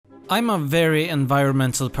I'm a very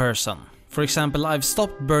environmental person. For example, I've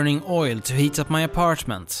stopped burning oil to heat up my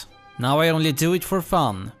apartment. Now I only do it for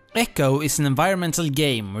fun. Echo is an environmental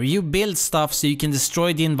game where you build stuff so you can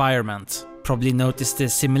destroy the environment. Probably noticed the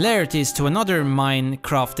similarities to another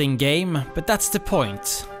Minecrafting game, but that's the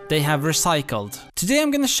point. They have recycled. Today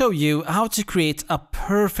I'm gonna show you how to create a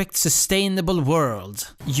perfect sustainable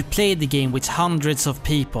world. You play the game with hundreds of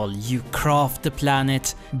people, you craft the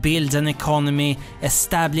planet, build an economy,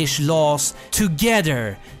 establish laws.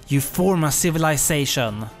 Together you form a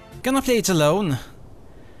civilization. Gonna play it alone?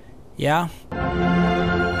 Yeah.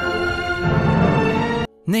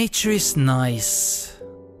 Nature is nice.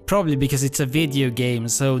 Probably because it's a video game,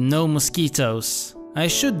 so no mosquitoes. I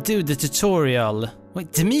should do the tutorial.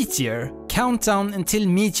 Wait, the meteor? Countdown until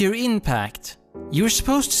meteor impact. You're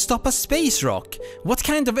supposed to stop a space rock. What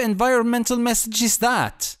kind of environmental message is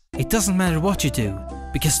that? It doesn't matter what you do,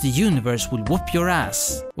 because the universe will whoop your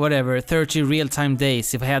ass. Whatever, 30 real-time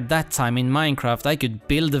days. If I had that time in Minecraft, I could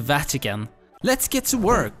build the Vatican. Let's get to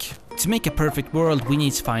work. To make a perfect world, we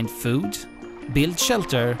need to find food, build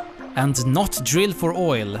shelter, and not drill for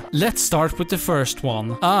oil. Let's start with the first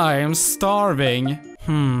one. I'm starving.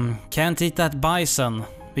 Can't eat that bison.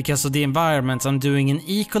 Because of the environment, I'm doing an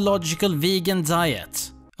ecological vegan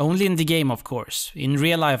diet. Only in the game, of course. In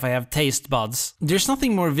real life I have taste buds. There's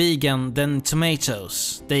nothing more vegan than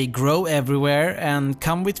tomatoes. They grow everywhere and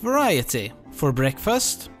come with variety. For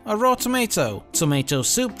breakfast, a raw tomato. Tomato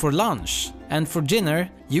soup for lunch. And for dinner,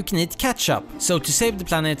 you can eat ketchup. So to save the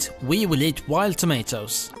planet, we will eat wild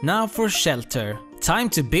tomatoes. Now for shelter. Time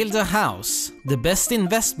to build a house. The best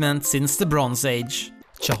investment since the Bronze Age.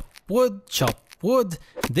 Chop wood, chop wood.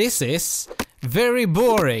 This is very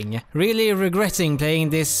boring. Really regretting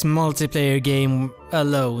playing this multiplayer game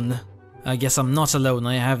alone. I guess I'm not alone,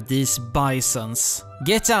 I have these bisons.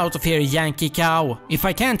 Get out of here, Yankee cow. If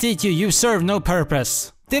I can't eat you, you serve no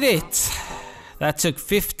purpose. Did it. That took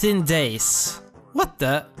 15 days. What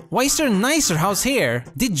the? Why is there a nicer house here?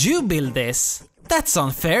 Did you build this? That's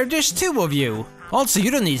unfair, there's two of you. Also,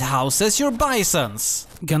 you don't need houses, you're bisons.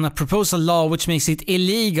 Gonna propose a law which makes it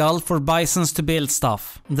illegal for bisons to build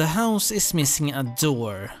stuff. The house is missing a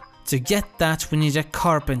door. To get that, we need a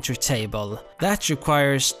carpentry table. That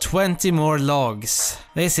requires 20 more logs.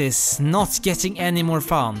 This is not getting any more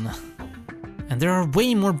fun. And there are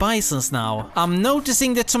way more bisons now. I'm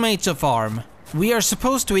noticing the tomato farm. We are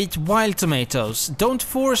supposed to eat wild tomatoes. Don't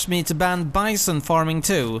force me to ban bison farming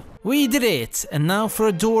too. We did it! And now for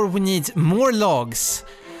a door we need more logs.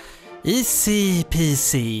 Easy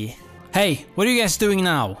peasy. Hey, what are you guys doing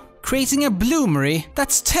now? Creating a bloomery?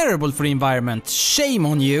 That's terrible for the environment. Shame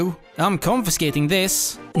on you. I'm confiscating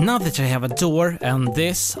this. Now that I have a door and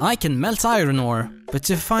this, I can melt iron ore. But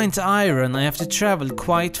to find iron, I have to travel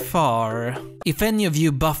quite far. If any of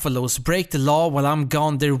you buffaloes break the law while I'm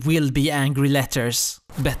gone, there will be angry letters.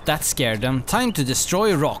 Bet that scared them. Time to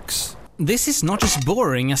destroy rocks. This is not as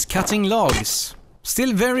boring as cutting logs.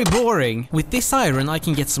 Still very boring. With this iron, I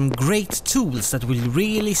can get some great tools that will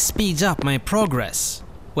really speed up my progress.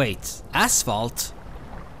 Wait, asphalt?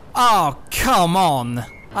 Oh, come on!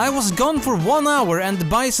 I was gone for 1 hour and the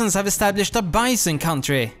bisons have established a bison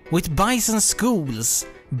country. With bison schools,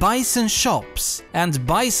 bison shops, and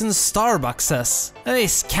bison Starbuckses.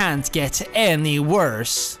 This can't get any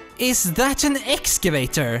worse. Is that an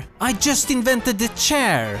excavator? I just invented the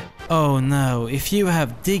chair. Oh no, if you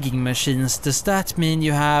have digging machines, does that mean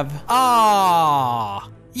you have... Ah!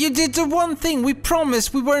 You did the one thing we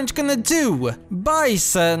promised we weren't gonna do!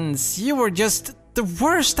 Bisons, you were just the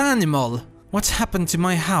worst animal. What happened to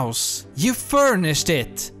my house? You furnished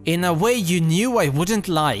it in a way you knew I wouldn't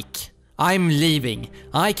like. I'm leaving.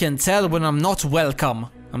 I can tell when I'm not welcome.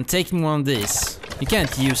 I'm taking one of these. You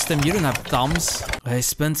can't use them, you don't have thumbs. I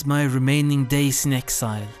spent my remaining days in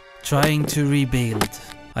exile, trying to rebuild.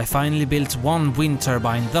 I finally built one wind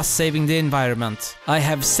turbine, thus saving the environment. I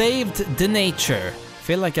have saved the nature.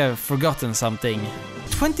 Feel like I've forgotten something.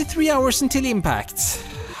 23 hours until impact.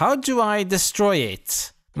 How do I destroy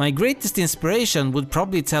it? My greatest inspiration would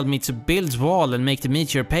probably tell me to build wall and make the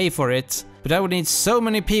meteor pay for it. But I would need so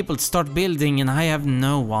many people to start building and I have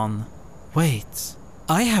no one. Wait,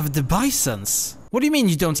 I have the bisons. What do you mean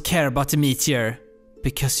you don't care about the meteor?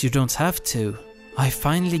 Because you don't have to. I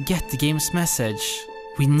finally get the game's message.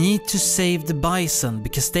 We need to save the bison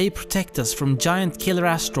because they protect us from giant killer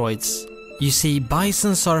asteroids. You see,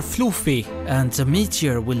 bisons are floofy, and a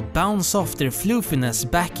meteor will bounce off their floofiness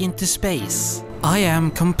back into space. I am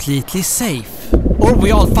completely safe. Or we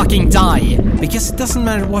all fucking die! Because it doesn't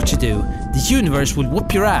matter what you do, the universe will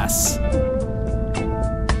whoop your ass.